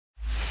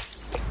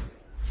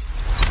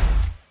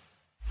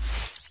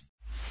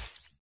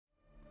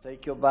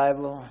Take your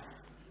Bible,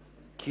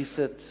 kiss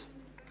it,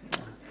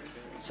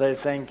 say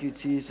thank you,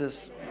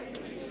 Jesus,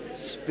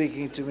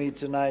 speaking to me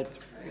tonight,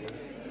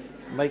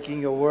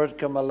 making your word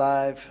come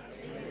alive.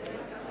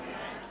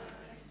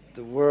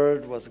 The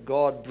word was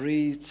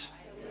God-breathed,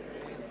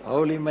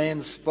 holy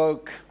men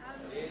spoke,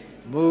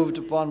 moved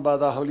upon by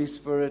the Holy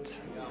Spirit.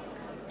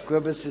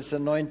 Kobus is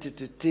anointed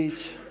to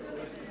teach.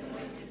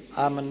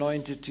 I'm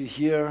anointed to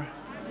hear.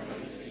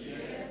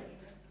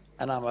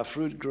 And I'm a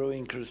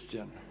fruit-growing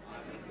Christian.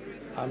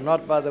 I'm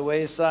not by the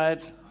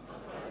wayside.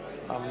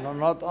 I'm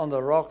not on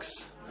the rocks.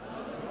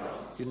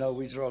 You know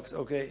which rocks,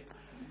 okay.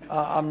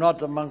 I'm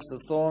not amongst the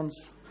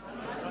thorns.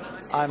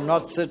 I'm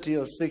not 30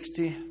 or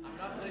 60,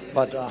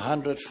 but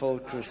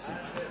 100-fold Christian.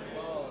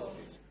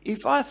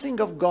 If I think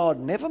of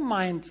God, never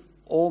mind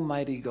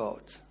Almighty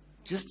God.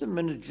 Just a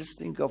minute, just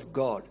think of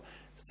God.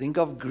 Think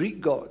of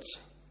Greek gods.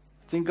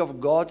 Think of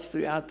gods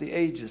throughout the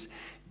ages.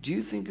 Do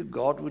you think a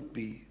God would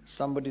be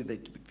somebody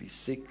that would be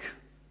sick?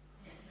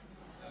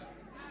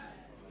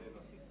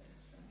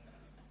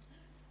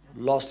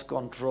 Lost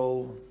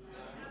control?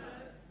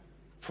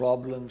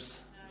 Problems?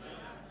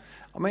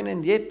 I mean,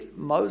 and yet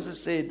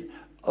Moses said,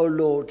 "O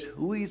Lord,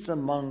 who is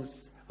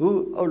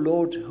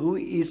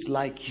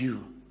like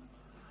you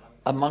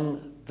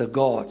among the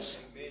gods?"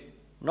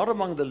 Not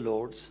among the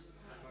lords.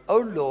 "O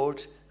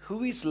Lord,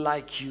 who is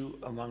like you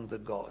among the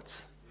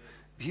gods?"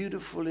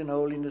 Beautiful in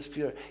holiness,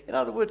 fear. In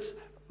other words,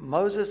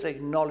 Moses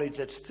acknowledged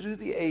that through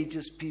the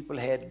ages people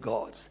had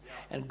gods.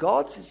 And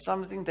gods is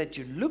something that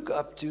you look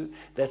up to,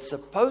 that's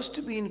supposed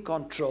to be in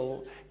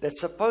control, that's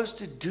supposed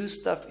to do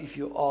stuff if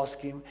you ask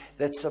him,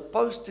 that's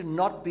supposed to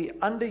not be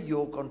under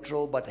your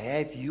control but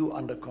have you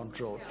under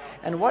control.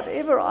 And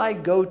whatever I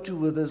go to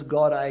with this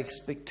God, I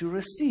expect to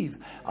receive.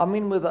 I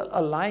mean, with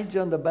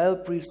Elijah and the Baal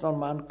priest on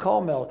Mount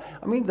Carmel,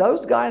 I mean,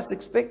 those guys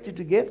expected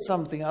to get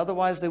something,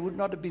 otherwise they would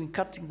not have been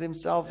cutting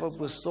themselves up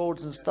with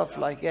swords and stuff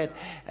like that.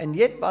 And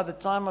yet by the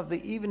time of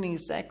the evening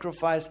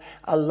sacrifice,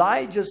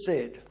 Elijah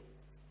said,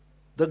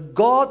 "The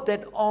God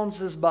that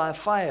answers by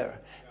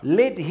fire,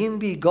 let him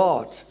be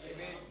God."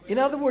 In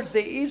other words,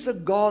 there is a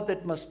God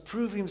that must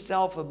prove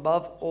himself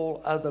above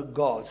all other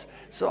gods.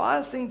 So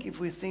I think if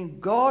we think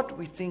God,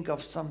 we think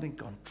of something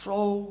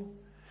control,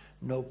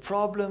 no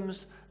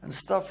problems and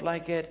stuff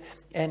like that.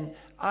 And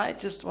I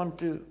just want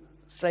to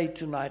say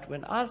tonight,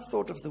 when I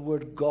thought of the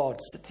word God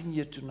sitting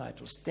here tonight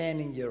or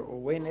standing here or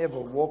whenever,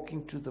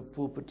 walking to the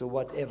pulpit or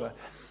whatever,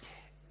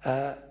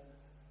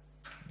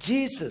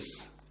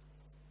 Jesus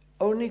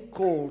only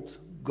called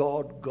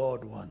God,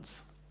 God once.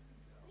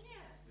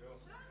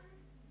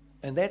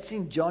 And that's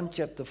in John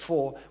chapter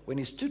 4, when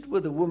he stood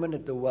with the woman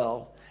at the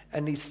well,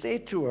 and he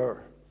said to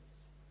her,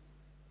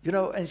 you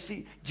know, and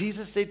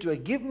Jesus said to her,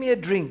 "Give me a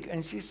drink."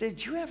 And she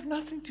said, "You have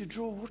nothing to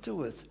draw water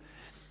with."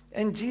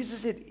 And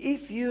Jesus said,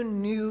 "If you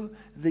knew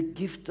the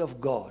gift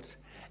of God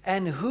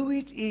and who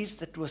it is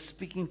that was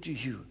speaking to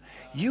you,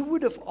 you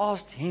would have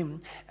asked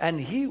him, and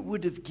he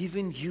would have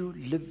given you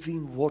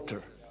living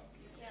water."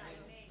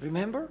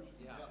 Remember?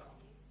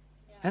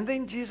 And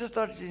then Jesus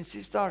started, and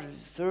she started,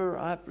 "Sir,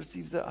 I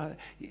perceive that."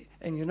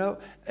 And you know,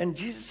 and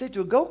Jesus said to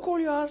her, "Go call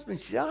your husband."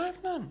 She said, "I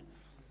have none."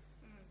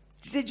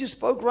 She said, "You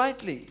spoke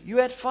rightly. You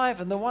had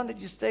 5, and the one that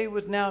you stay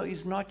with now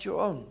is not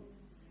your own."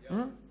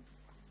 And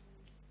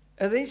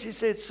then she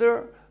said,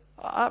 "Sir,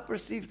 I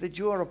perceive that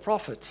you are a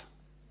prophet."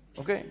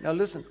 Okay, now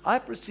listen. I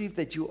perceive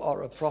that you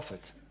are a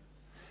prophet.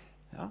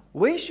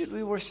 Where should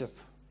we worship?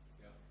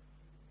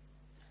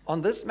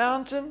 On this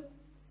mountain?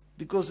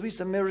 Because we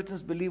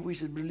Samaritans believe we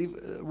should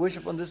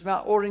worship on this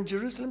mountain, or in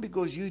Jerusalem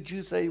because you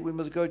Jews say we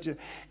must go to.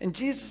 And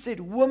Jesus said,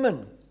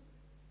 "Woman,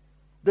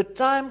 the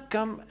time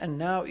come and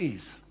now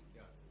is."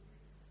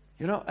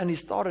 You know, and he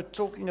started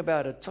talking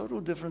about a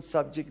total different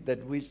subject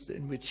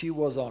in which he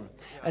was on.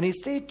 And he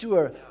said to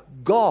her,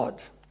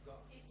 "God."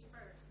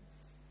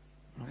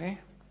 Okay?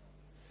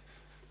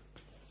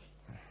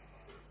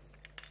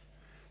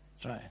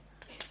 Try.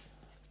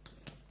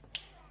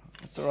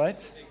 That's all right.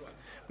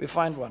 We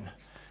find one.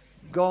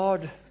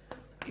 God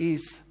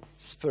is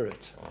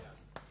spirit.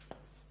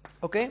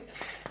 Okay?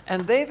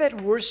 And they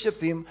that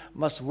worship him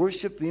must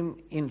worship him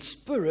in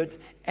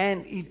spirit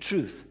and in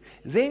truth.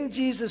 Then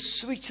Jesus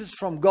switches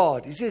from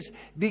God. He says,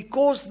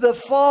 "Because the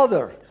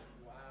Father."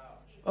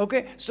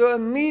 Okay? So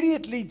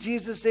immediately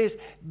Jesus says,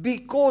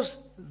 "Because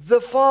the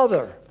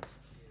Father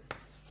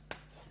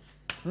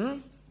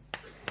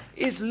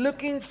is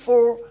looking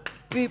for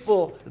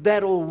people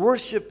that will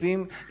worship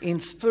him in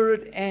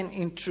spirit and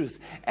in truth."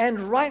 And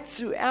right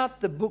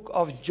throughout the book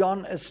of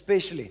John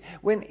especially,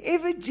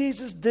 whenever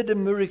Jesus did a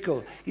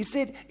miracle, he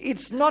said,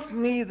 "It's not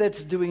me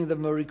that's doing the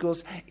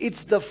miracles,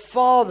 it's the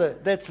Father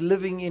that's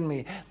living in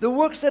me. The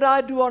works that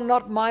I do are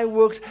not my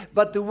works,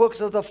 but the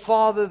works of the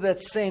Father that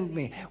sent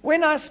me.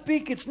 When I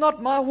speak, it's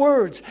not my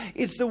words,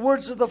 it's the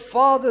words of the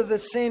Father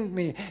that sent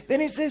me." Then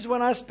he says,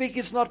 "When I speak,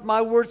 it's not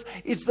my words,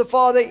 it's the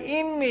Father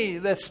in me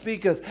that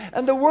speaketh.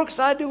 And the works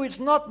I do,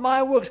 it's not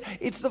my works,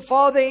 it's the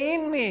Father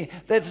in me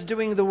that's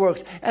doing the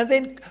works." And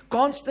then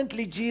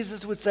constantly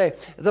Jesus would say,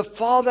 "The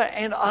Father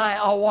and I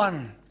are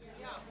one."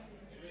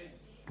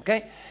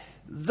 Okay?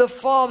 The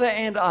Father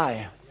and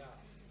I,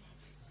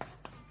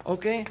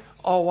 okay,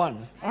 are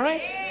one. All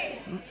right?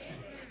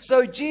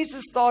 So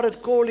Jesus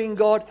started calling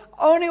God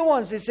only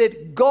once. He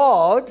said,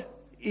 God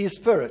is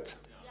spirit.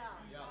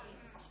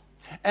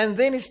 And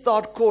then he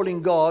started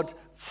calling God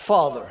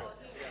Father.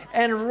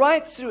 And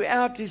right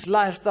throughout his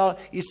lifestyle,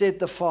 he said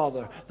the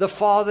Father. The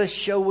Father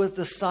showeth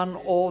the Son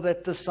all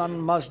that the Son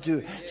must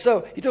do.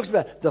 So he talks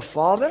about the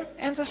Father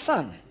and the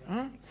Son.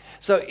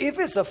 So if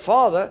it's a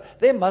Father,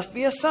 there must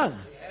be a Son.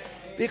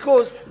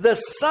 Because the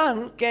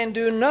Son can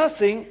do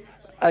nothing.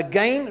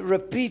 Again,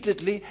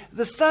 repeatedly,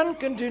 the Son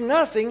can do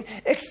nothing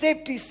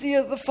except he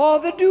seeth the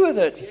Father doeth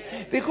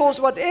it. Because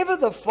whatever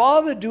the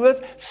Father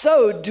doeth,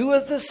 so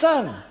doeth the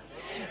Son.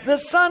 The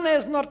Son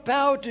has not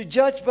power to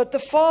judge, but the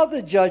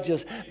Father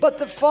judges. But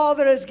the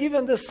Father has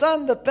given the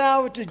Son the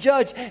power to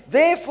judge.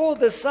 Therefore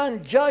the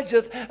Son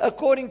judgeth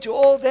according to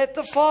all that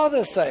the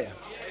Father saith.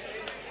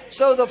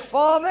 So the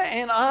Father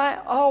and I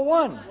are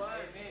one.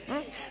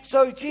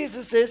 So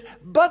Jesus says,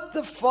 but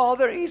the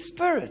Father is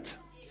spirit.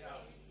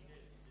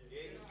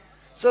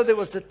 So there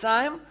was the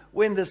time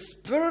when the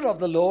Spirit of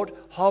the Lord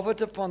hovered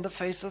upon the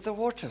face of the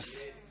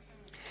waters.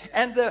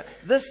 And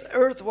this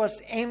earth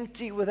was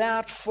empty,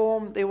 without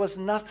form. There was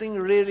nothing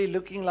really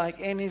looking like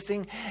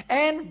anything.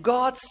 And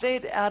God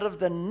said, out of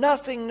the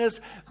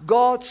nothingness,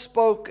 God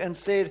spoke and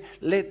said,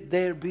 let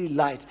there be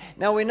light.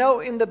 Now we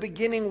know in the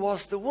beginning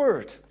was the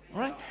Word.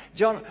 Right?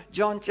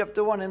 John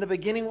chapter 1, in the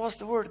beginning was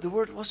the Word. The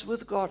Word was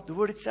with God. The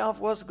Word itself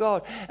was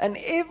God. And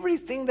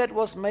everything that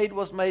was made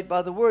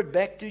by the Word.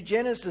 Back to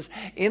Genesis.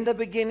 In the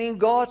beginning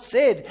God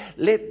said,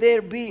 let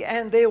there be,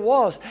 and there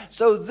was.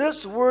 So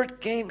this Word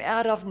came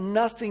out of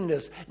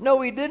nothingness.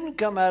 No, it didn't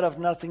come out of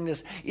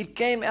nothingness. It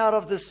came out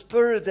of the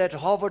Spirit that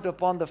hovered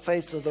upon the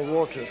face of the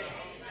waters.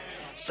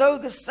 So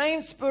the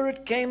same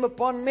Spirit came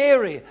upon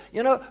Mary.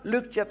 You know,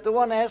 Luke chapter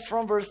 1, as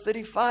from verse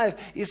 35,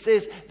 he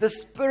says, the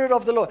Spirit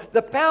of the Lord,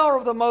 the power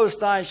of the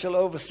Most High shall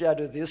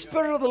overshadow thee. The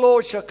Spirit of the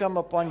Lord shall come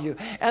upon you.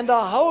 And the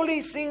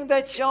holy thing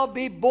that shall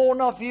be born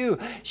of you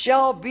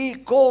shall be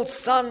called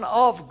Son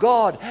of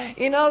God.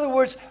 In other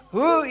words,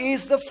 who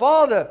is the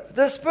Father?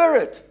 The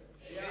Spirit.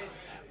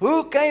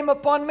 Who came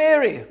upon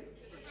Mary?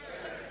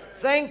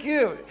 Thank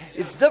you.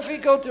 It's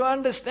difficult to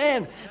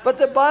understand. But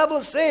the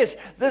Bible says,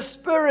 the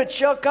Spirit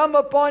shall come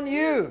upon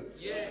you.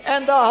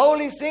 And the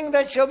holy thing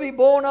that shall be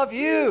born of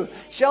you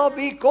shall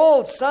be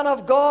called Son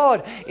of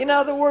God. In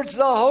other words,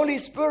 the Holy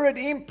Spirit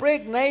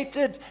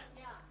impregnated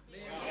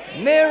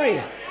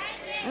Mary.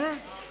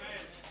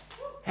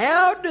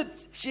 How did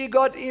she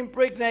got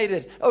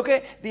impregnated?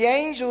 Okay, the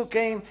angel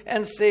came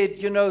and said,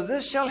 you know,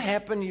 this shall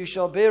happen, you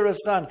shall bear a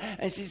son.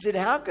 And she said,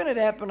 how can it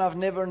happen? I've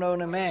never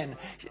known a man.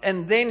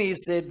 And then he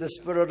said, the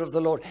Spirit of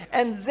the Lord.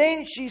 And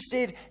then she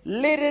said,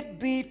 let it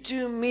be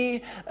to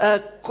me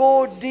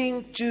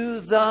according to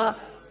the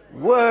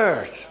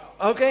Word.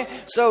 Okay,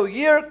 so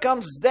here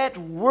comes that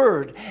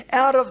Word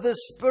out of the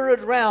spirit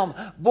realm,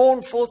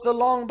 born forth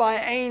along by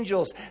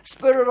angels.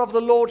 Spirit of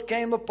the Lord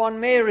came upon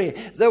Mary.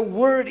 The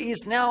Word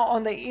is now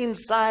on the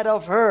inside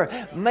of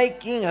her,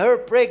 making her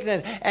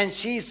pregnant, and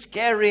she's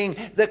carrying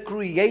the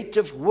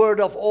creative Word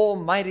of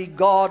Almighty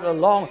God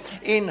along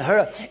in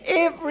her.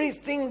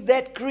 Everything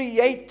that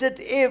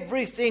created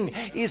everything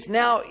is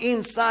now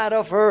inside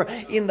of her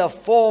in the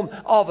form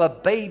of a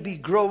baby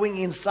growing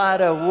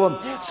inside her womb.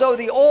 So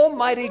the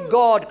Almighty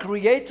God,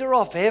 Creator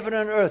of heaven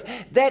and earth,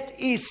 that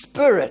is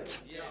Spirit.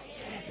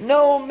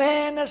 No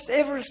man has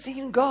ever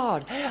seen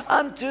God.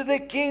 Unto the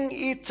King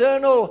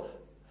eternal,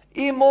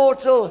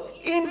 immortal,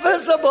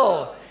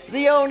 invisible,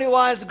 the only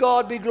wise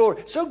God be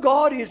glory. So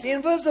God is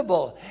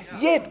invisible.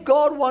 Yet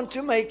God wants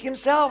to make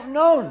Himself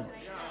known.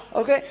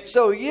 Okay,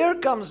 so here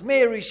comes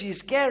Mary.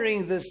 She's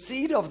carrying the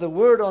seed of the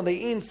Word on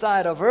the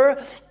inside of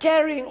her,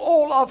 carrying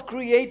all of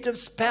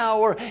creative's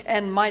power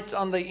and might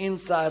on the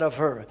inside of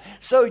her.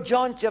 So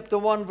John chapter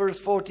 1 verse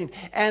 14,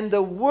 and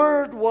the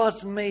Word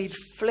was made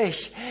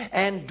flesh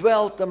and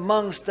dwelt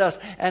amongst us,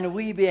 and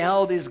we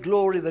beheld His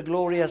glory, the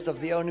glory as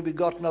of the only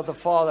begotten of the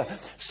Father.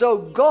 So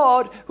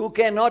God, who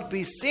cannot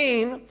be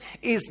seen,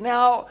 is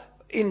now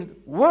in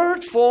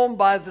word form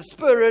by the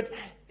Spirit,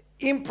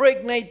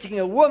 impregnating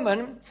a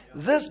woman.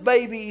 This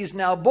baby is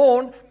now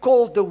born,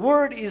 called the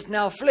Word is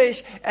now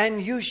flesh, and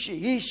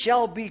he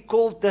shall be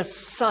called the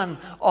Son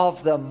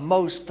of the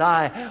Most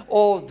High,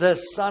 or the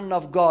Son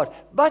of God.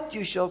 But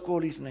you shall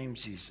call His name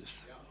Jesus.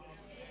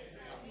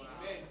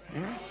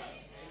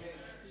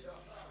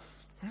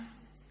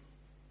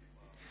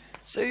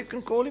 So you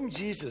can call Him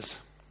Jesus.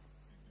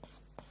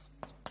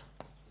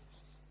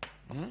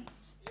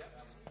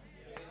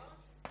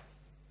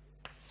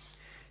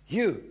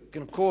 You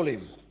can call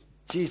Him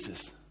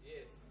Jesus.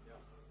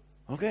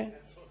 Okay?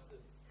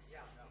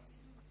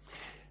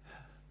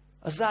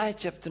 Isaiah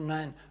chapter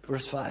 9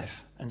 verse 5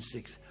 and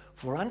 6.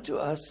 For unto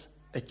us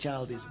a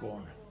child is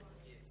born.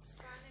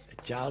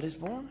 A child is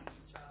born.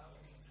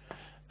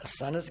 A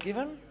son is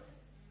given.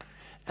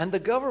 And the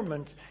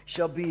government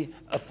shall be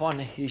upon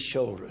His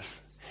shoulders.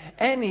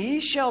 And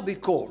He shall be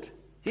called.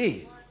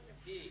 He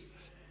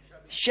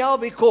shall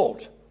be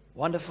called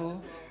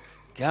Wonderful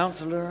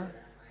Counselor,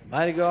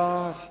 Mighty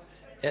God,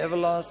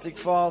 Everlasting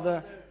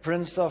Father,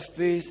 Prince of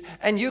Peace.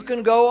 And you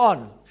can go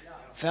on.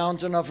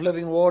 Fountain of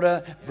living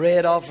water,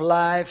 bread of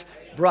life,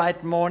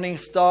 bright morning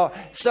star.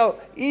 So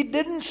he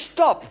didn't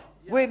stop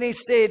when he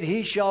said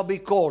he shall be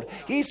called.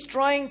 He's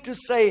trying to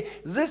say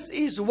this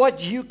is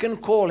what you can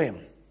call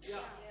him.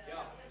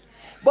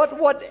 But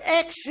what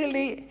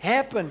actually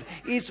happened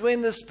is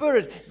when the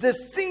Spirit,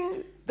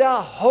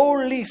 the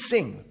holy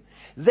thing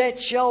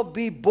that shall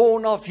be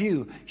born of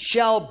you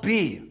shall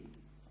be.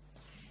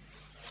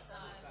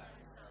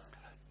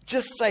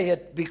 Just say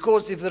it,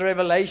 because if the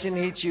revelation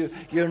hits you,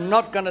 you're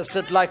not going to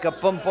sit like a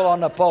pimple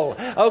on a pole.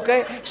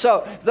 Okay?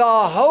 So, the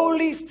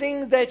holy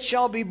thing that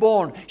shall be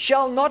born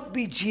shall not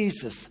be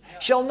Jesus,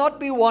 shall not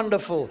be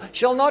wonderful,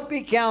 shall not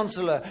be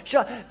counselor.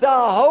 The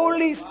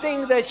holy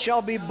thing that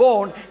shall be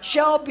born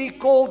shall be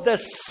called the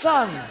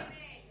Son.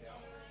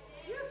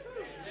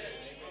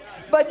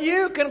 But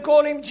you can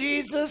call him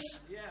Jesus.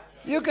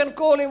 You can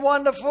call him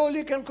wonderful.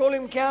 You can call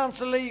him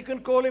counselor. You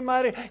can call him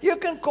mighty. You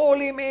can call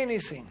him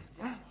anything.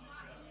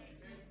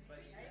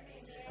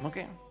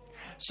 Okay,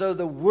 so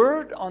the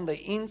word on the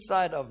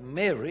inside of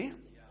Mary,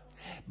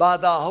 by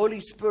the Holy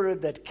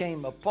Spirit that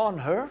came upon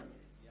her,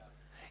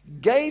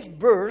 gave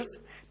birth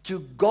to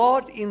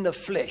God in the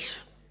flesh.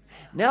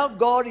 Now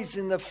God is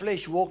in the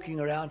flesh walking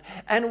around,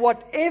 and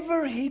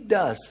whatever he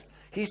does,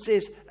 he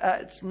says,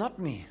 it's not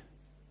me.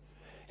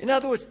 In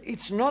other words,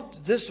 it's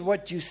not this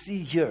what you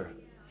see here.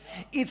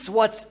 It's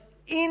what's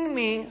in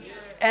me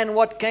and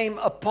what came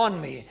upon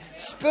me.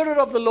 Spirit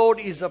of the Lord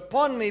is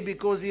upon me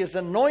because he has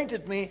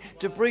anointed me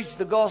to preach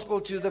the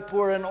gospel to the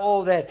poor and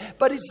all that.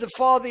 But it's the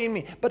Father in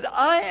me. But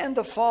I and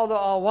the Father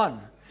are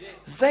one.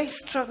 They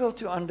struggle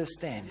to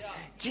understand.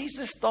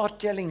 Jesus started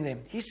telling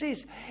them, he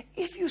says,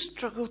 if you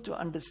struggle to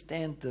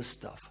understand this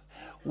stuff,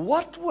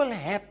 what will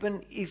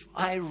happen if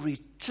I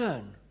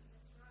return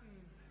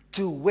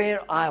to where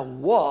I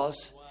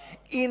was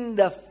in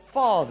the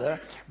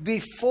Father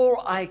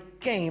before I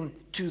came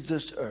to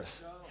this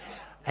earth?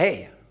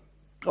 Hey,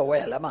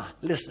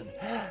 listen.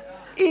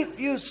 If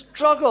you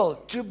struggle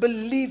to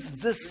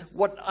believe this,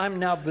 what I'm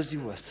now busy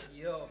with,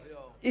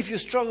 if you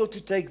struggle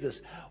to take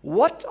this,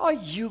 what are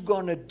you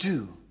going to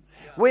do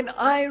when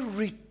I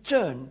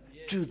return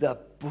to the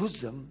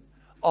bosom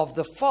of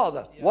the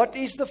Father? What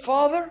is the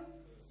Father?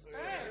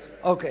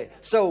 Okay,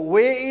 so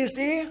where is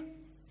he?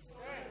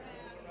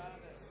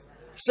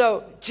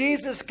 So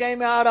Jesus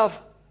came out of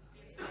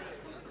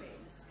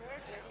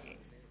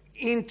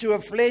into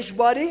a flesh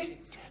body.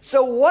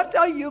 So what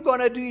are you going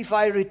to do if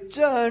I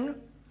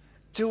return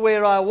to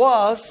where I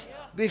was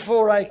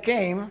before I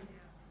came?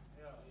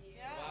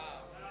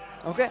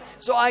 Okay,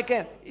 so I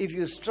can, if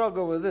you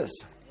struggle with this.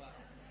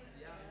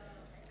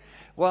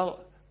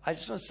 Well, I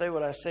just want to say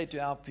what I say to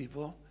our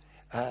people.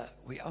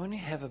 We only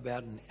have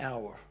about an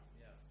hour.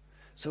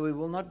 So we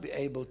will not be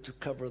able to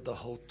cover the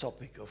whole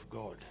topic of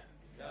God.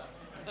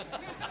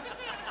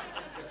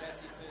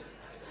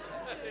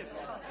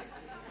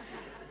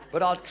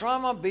 But I'll try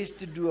my best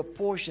to do a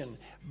portion.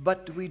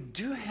 But we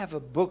do have a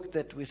book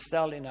that we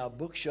sell in our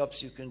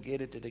bookshops. You can get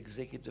it at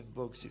Executive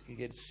Books. You can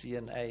get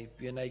CNA,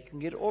 PNA. You can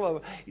get all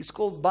over. It's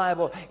called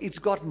Bible. It's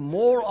got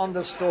more on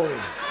the story.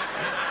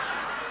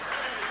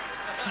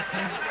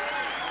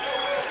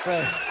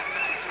 So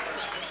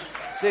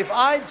if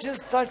I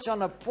just touch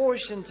on a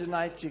portion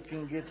tonight, you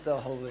can get the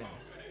whole thing.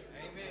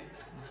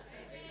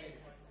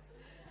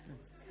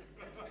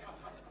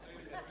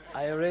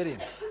 Are you ready?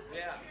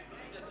 Yeah.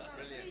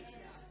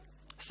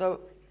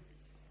 So,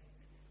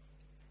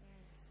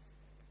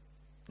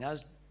 now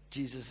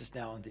Jesus is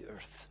now on the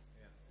earth.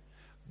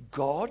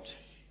 God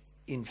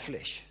in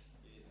flesh.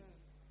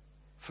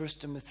 1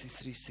 Timothy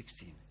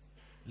 3:16.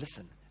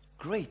 Listen,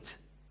 great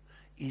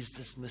is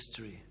this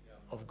mystery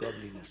of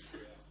godliness.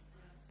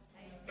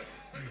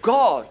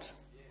 God,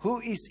 who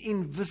is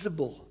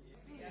invisible,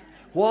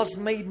 was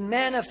made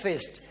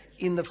manifest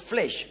in the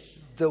flesh.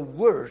 The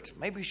Word,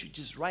 maybe we should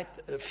just write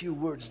a few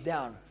words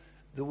down.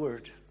 The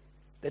Word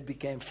that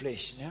became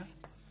flesh, yeah?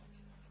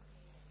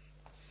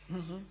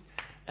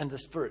 And the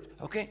Spirit,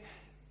 okay?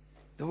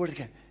 The Word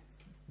became.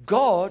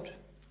 God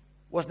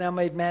was now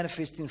made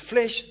manifest in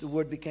flesh. The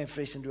Word became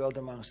flesh and dwelt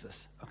amongst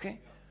us,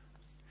 okay?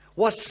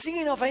 Was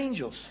seen of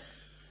angels.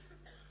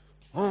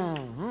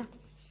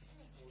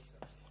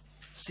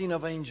 Seen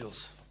of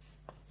angels.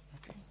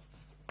 Okay.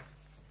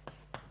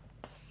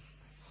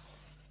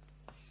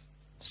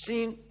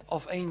 Seen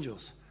of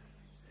angels.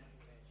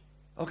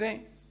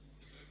 Okay?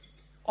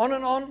 On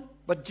and on,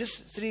 but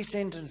just 3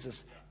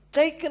 sentences.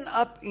 Taken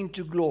up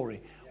into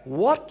glory.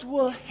 What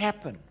will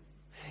happen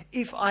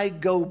if I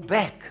go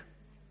back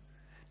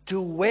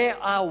to where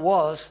I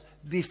was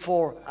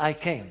before I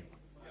came?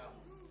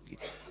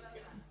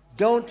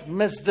 Don't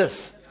miss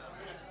this.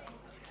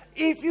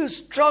 If you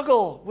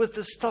struggle with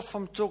the stuff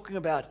I'm talking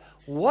about,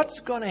 what's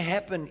going to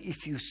happen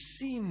if you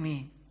see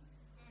me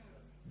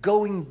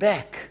going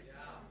back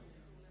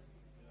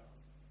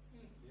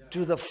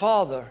to the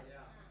Father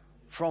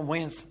from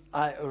whence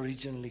I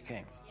originally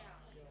came?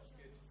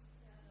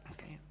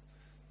 Okay.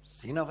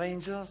 Seen of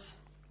angels,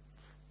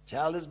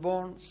 Child is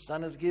born,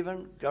 son is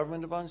given,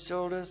 government upon his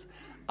shoulders.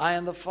 I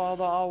and the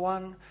Father are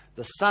one.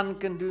 The Son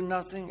can do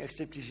nothing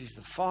except he sees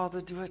the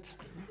Father do it.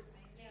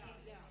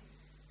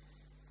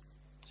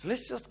 So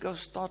let's just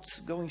start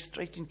going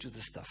straight into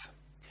the stuff.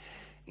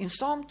 In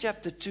Psalm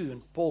chapter 2,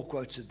 and Paul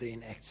quotes it there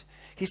in Acts,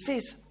 he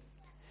says,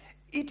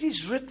 it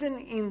is written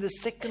in the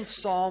second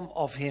psalm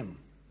of him,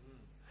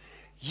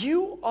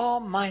 you are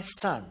my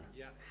son.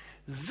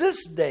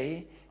 This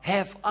day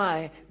have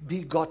I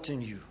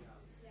begotten you.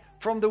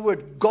 From the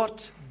word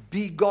got,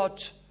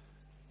 begot,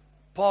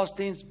 past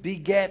tense,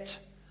 beget,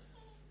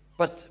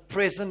 but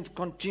present,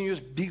 continuous,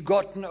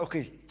 begotten.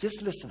 Okay,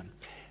 just listen.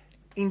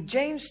 In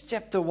James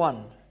chapter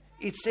 1,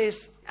 it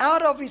says,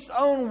 out of his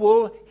own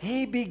will,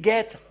 he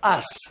begat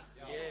us.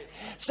 Yes.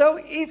 So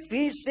if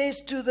he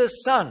says to the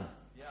Son,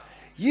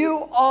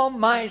 you are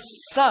my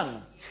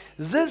son,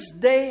 this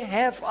day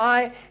have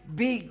I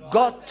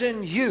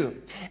begotten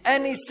you.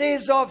 And he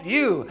says of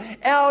you,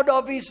 out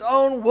of his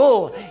own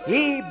will,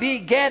 he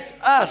begat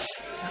us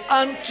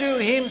unto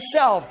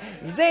himself.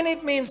 Then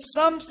it means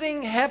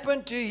something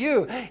happened to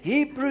you.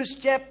 Hebrews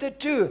chapter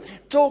 2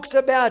 talks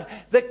about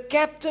the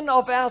captain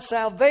of our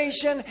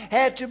salvation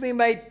had to be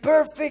made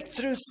perfect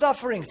through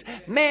sufferings.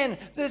 Man,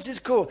 this is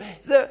cool.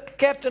 The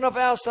captain of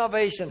our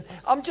salvation.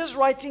 I'm just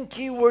writing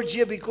keywords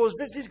here because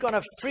this is going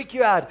to freak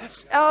you out.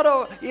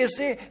 You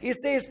see, he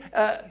says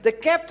the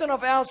captain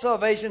of our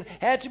salvation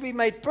had to be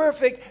made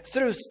perfect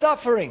through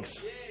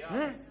sufferings.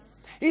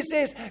 He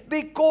says,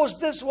 because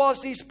this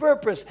was his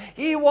purpose.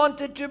 He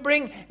wanted to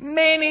bring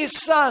many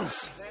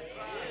sons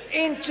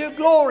into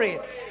glory.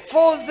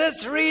 For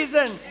this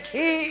reason,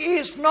 he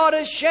is not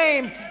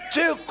ashamed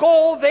to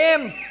call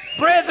them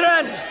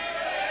brethren.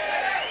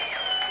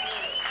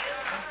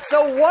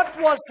 So what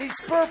was his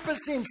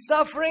purpose in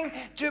suffering?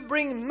 To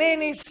bring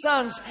many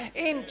sons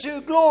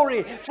into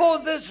glory. For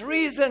this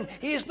reason,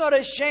 he is not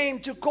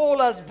ashamed to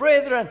call us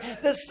brethren.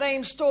 The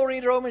same story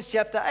in Romans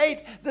chapter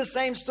 8. The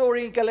same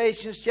story in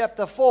Galatians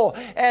chapter 4.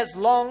 As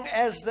long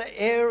as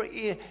the heir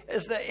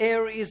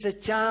is a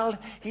child,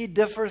 he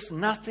differs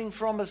nothing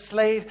from a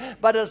slave,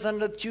 but is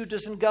under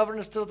tutors and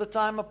governors till the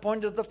time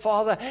appointed of the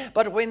Father.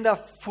 But when the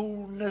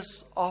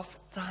fullness of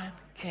time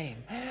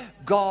came,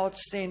 God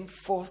sent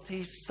forth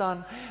his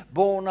Son,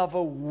 born of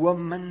a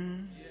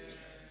woman,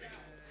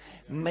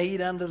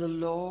 made under the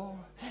law,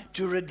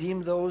 to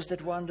redeem those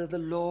that were under the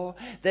law,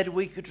 that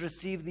we could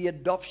receive the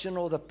adoption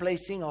or the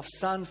placing of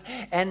sons.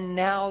 And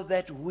now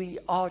that we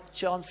are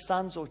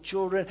sons or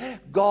children,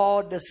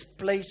 God has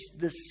placed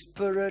the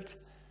Spirit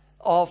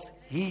of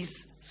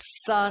his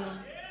Son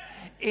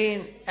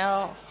in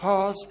our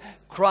hearts,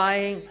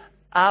 crying,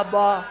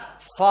 Abba,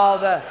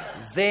 Father.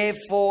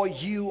 Therefore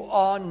you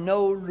are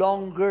no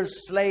longer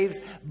slaves,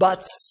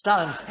 but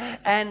sons.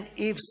 And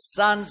if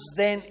sons,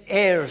 then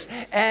heirs.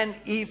 And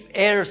if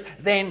heirs,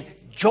 then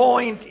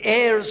joint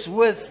heirs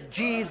with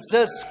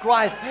Jesus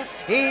Christ.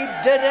 He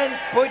didn't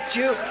put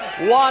you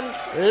one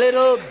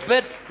little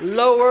bit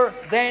lower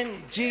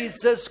than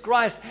Jesus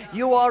Christ.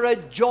 You are a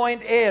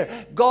joint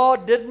heir.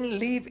 God didn't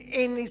leave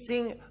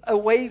anything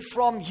away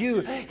from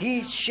you.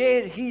 He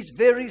shared his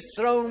very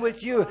throne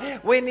with you.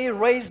 When he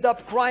raised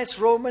up Christ,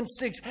 Romans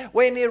 6.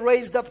 When he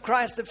raised up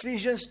Christ,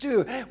 Ephesians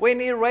 2. When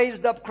he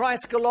raised up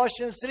Christ,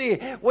 Colossians 3.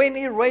 When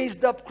he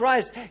raised up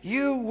Christ,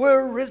 you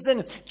were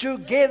risen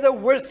together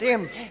with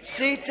him,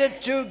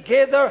 seated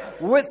together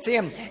with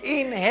him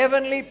in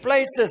heavenly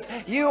places.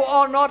 You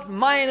are not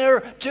minor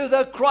to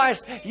the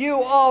Christ.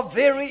 You are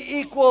very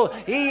equal.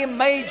 He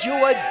made you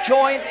a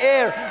joint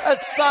heir, a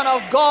son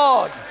of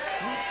God.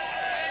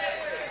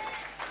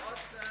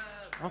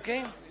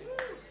 Okay?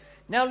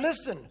 Now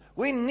listen,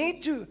 we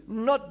need to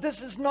not,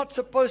 this is not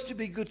supposed to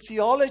be good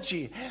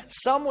theology.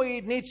 Somewhere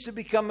it needs to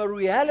become a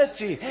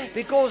reality,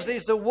 because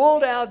there's a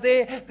world out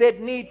there that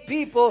need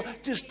people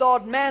to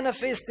start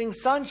manifesting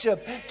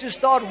sonship, to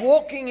start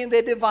walking in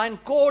their divine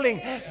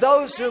calling.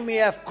 Those whom he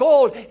have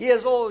called, he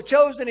has all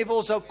chosen, he has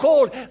also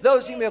called.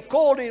 Those whom he have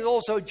called, he has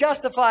also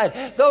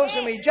justified. Those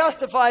whom he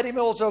justified, he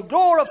also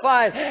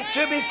glorified,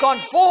 to be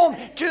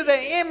conformed to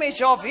the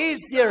image of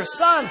his dear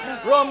Son.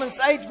 Romans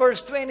 8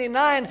 verse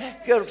 29,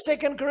 2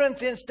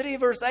 Corinthians 3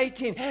 verse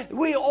 18.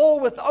 We all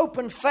with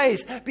open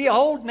face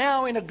behold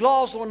now in a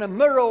glass or in a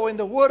mirror or in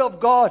the Word of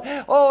God.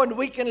 Oh, and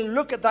we can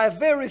look at the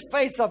very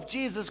face of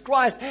Jesus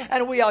Christ,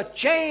 and we are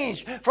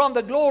changed from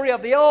the glory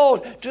of the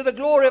old to the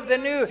glory of the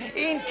new,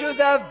 into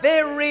the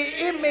very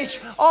image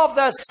of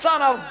the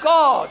Son of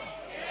God.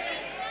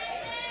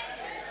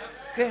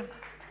 Okay.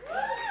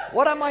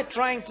 What am I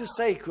trying to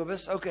say,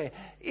 Kobus? Okay,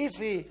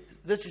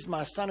 this is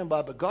my son whom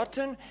I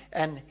begotten,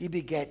 and he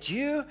begat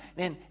you.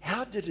 Then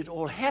how did it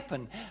all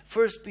happen?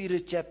 1 Peter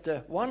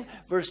chapter 1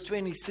 verse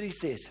 23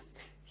 says,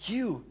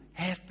 you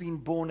have been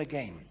born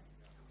again,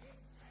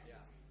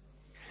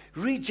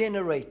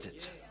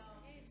 regenerated.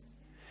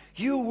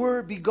 You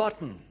were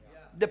begotten.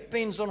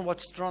 Depends on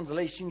what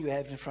translation you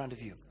have in front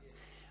of you.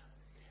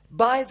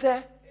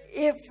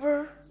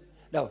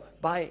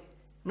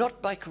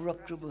 Not by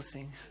corruptible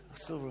things,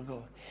 silver and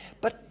gold,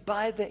 but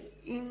by the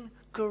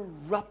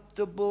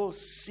incorruptible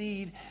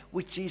seed,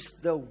 which is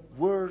the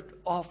Word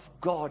of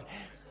God.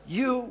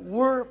 You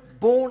were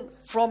born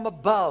from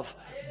above,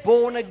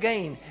 born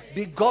again,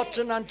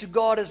 begotten unto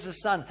God as the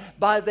Son,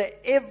 by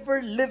the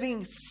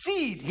ever-living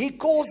seed. He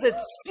calls it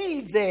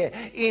seed there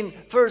in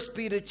 1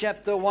 Peter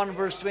chapter 1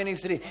 verse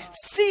 23.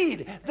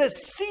 Seed. The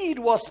seed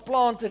was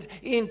planted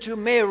into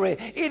Mary.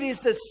 It is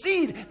the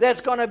seed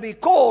that's going to be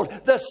called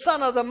the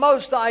Son of the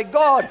Most High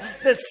God.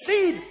 The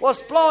seed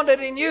was planted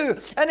in you.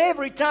 And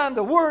every time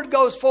the Word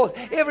goes forth,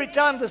 every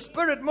time the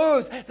Spirit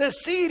moves, the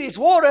seed is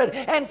watered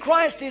and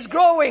Christ is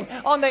growing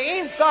on the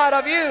inside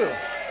of you.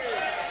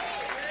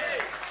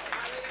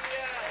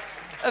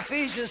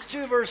 Ephesians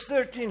 2 verse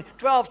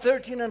 12,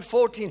 13 and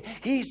 14.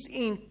 His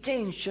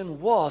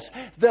intention was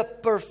the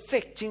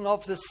perfecting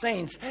of the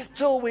saints,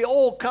 till we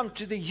all come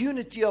to the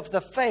unity of the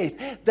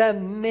faith, the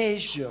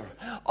measure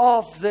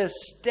of the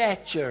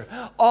stature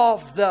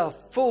of the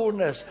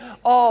fullness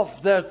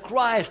of the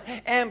Christ.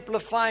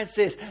 Amplified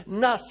says,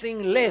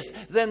 nothing less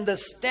than the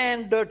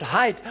standard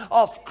height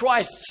of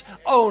Christ's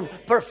own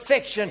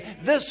perfection.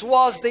 This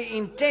was the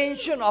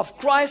intention of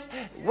Christ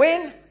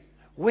when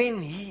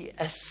He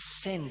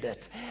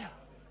ascended.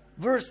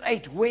 Verse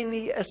 8, when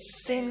He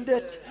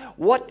ascended,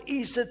 what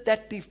is it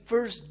that He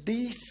first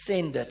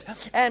descended?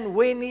 And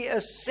when He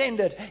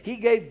ascended, He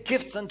gave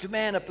gifts unto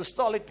man,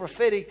 apostolic,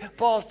 prophetic,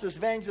 pastors,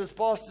 evangelists,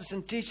 pastors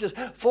and teachers,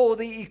 for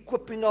the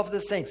equipping of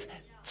the saints,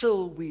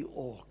 till we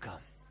all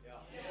come.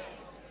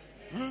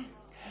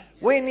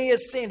 When He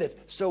ascended.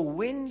 So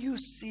when you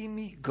see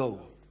me go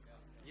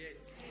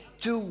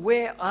to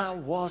where I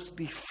was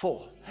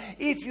before,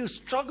 if you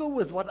struggle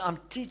with what I'm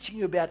teaching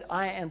you about,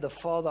 I and the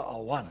Father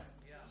are one.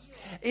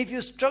 If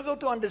you struggle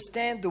to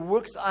understand the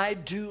works I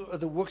do are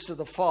the works of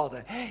the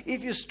Father,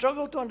 if you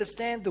struggle to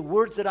understand the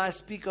words that I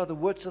speak are the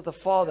words of the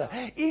Father,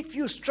 if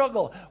you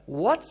struggle,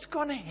 what's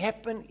going to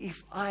happen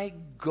if I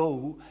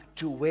go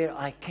to where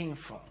I came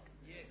from?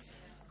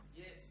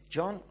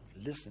 John,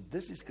 listen,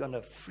 this is going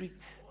to freak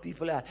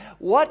people out.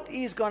 What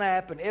is going to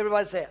happen?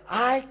 Everybody say,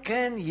 I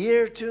can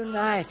hear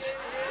tonight.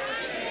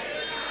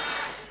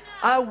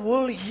 I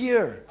will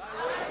hear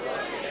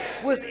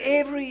with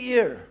every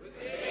ear,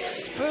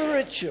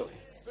 spiritually,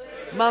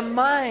 my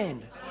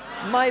mind,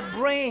 my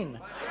brain.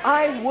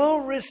 I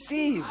will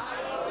receive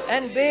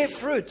and bear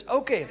fruit.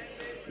 Okay,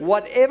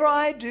 whatever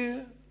I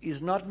do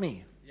is not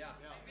me.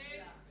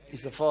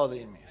 It's the Father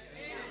in me.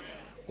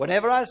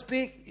 Whatever I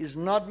speak is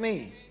not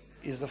me.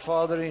 It's the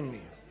Father in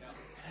me.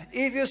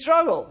 If you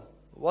struggle,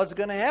 what's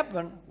going to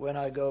happen when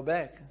I go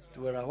back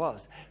to where I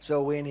was?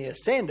 So when He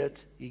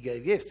ascended, He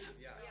gave gifts.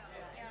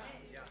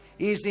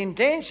 His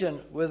intention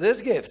with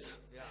this gift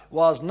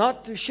was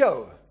not to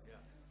show,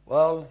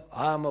 well,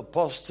 I'm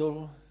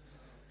Apostle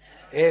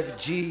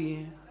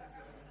F.G.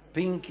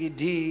 Pinky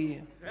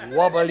D.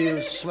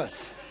 W.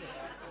 Smith.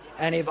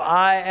 And if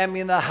I am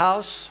in the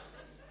house,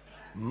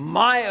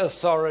 my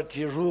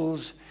authority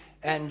rules,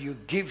 and you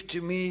give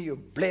to me, you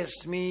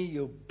bless me,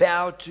 you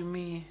bow to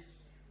me.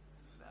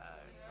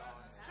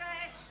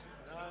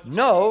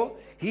 No,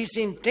 His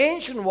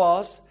intention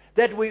was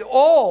that we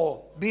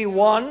all be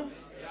one.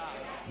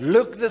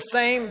 Look the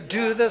same,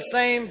 do the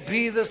same,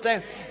 be the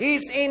same.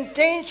 His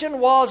intention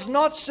was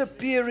not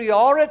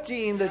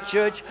superiority in the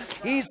church.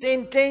 His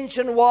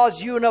intention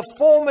was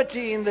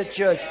uniformity in the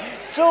church.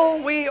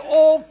 Till we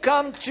all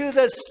come to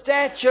the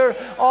stature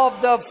of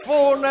the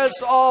fullness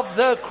of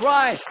the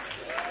Christ.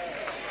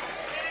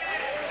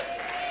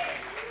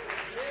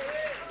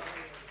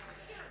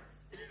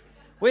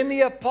 When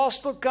the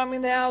apostle come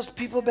in the house,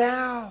 people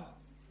bow.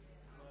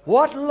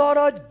 What a lot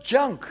of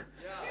junk.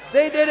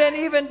 They didn't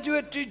even do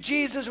it to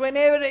Jesus.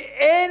 Whenever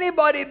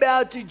anybody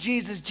bowed to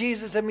Jesus,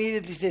 Jesus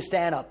immediately said,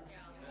 stand up.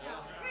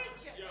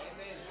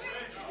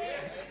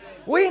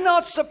 We're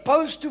not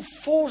supposed to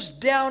force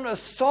down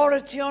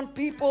authority on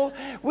people.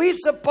 We're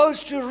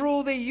supposed to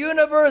rule the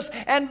universe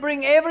and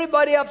bring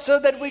everybody up so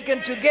that we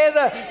can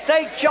together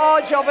take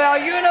charge of our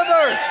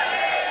universe.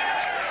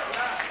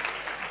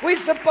 We're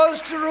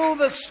supposed to rule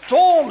the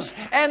storms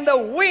and the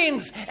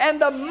winds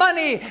and the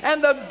money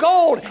and the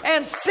gold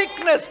and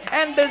sickness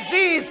and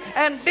disease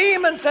and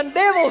demons and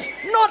devils,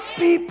 not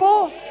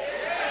people.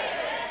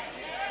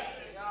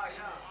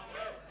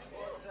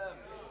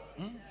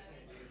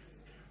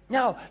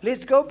 Now,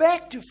 let's go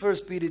back to 1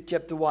 Peter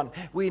chapter 1.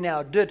 We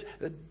now did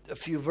a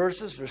few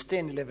verses, verse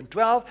 10, 11,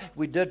 12.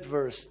 We did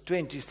verse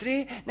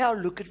 23. Now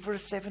look at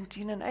verse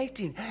 17 and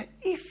 18.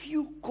 If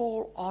you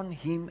call on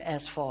Him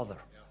as Father.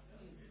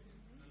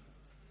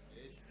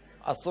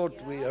 I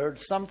thought we heard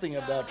something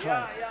about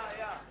Father.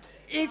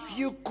 If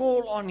you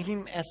call on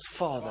Him as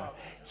Father,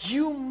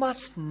 you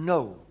must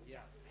know,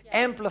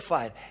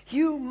 amplified,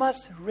 you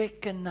must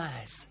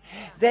recognize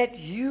that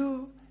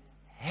you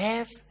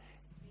have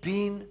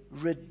been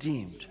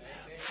redeemed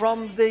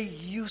from the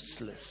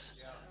useless,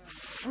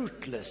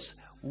 fruitless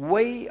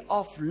way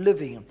of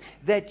living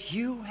that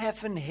you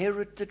have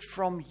inherited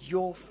from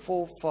your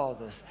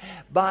forefathers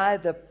by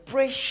the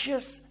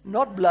precious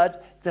not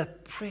blood, the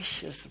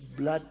precious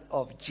blood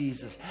of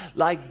Jesus,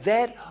 like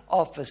that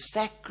of a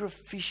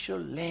sacrificial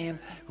lamb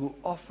who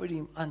offered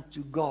him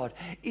unto God.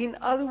 In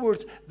other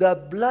words, the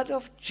blood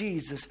of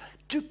Jesus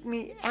took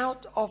me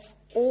out of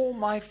all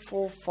my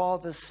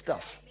forefathers'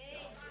 stuff.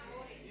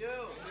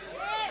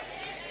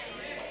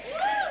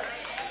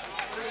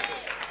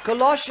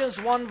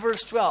 Colossians 1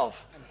 verse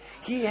 12.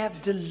 He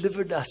hath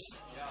delivered us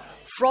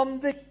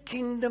from the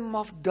kingdom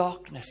of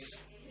darkness.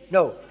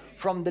 No,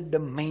 from the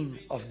domain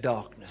of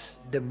darkness.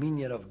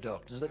 Dominion of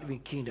darkness. Not even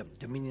kingdom.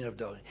 Dominion of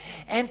darkness.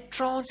 And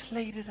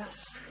translated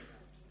us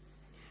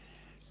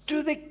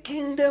to the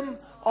kingdom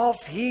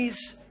of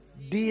his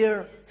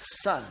dear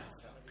Son.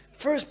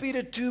 1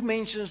 Peter 2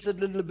 mentions it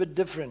a little bit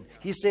different.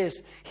 He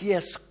says, he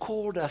has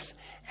called us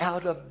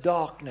out of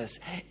darkness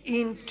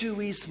into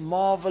his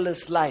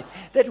marvelous light.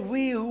 That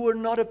we who were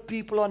not a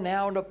people are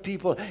now a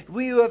people.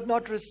 We who have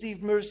not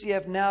received mercy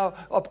have now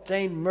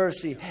obtained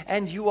mercy.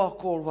 And you are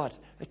called what?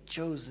 A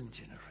chosen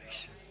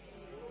generation.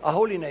 A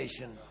holy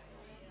nation.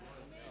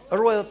 A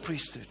royal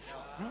priesthood.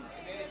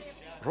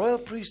 Royal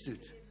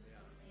priesthood.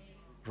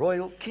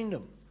 Royal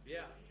kingdom.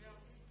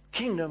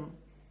 Kingdom.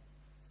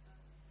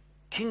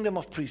 Kingdom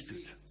of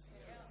priesthood.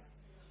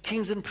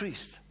 Kings and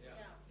priests.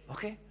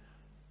 Okay?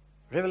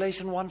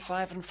 Revelation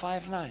 1:5 and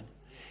 5:9.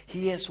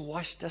 He has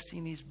washed us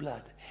in his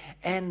blood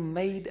and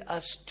made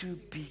us to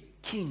be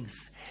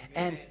kings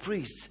and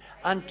priests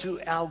unto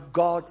our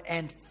God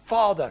and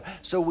Father.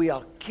 So we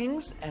are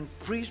kings and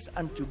priests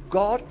unto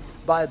God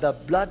by the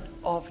blood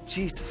of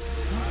Jesus.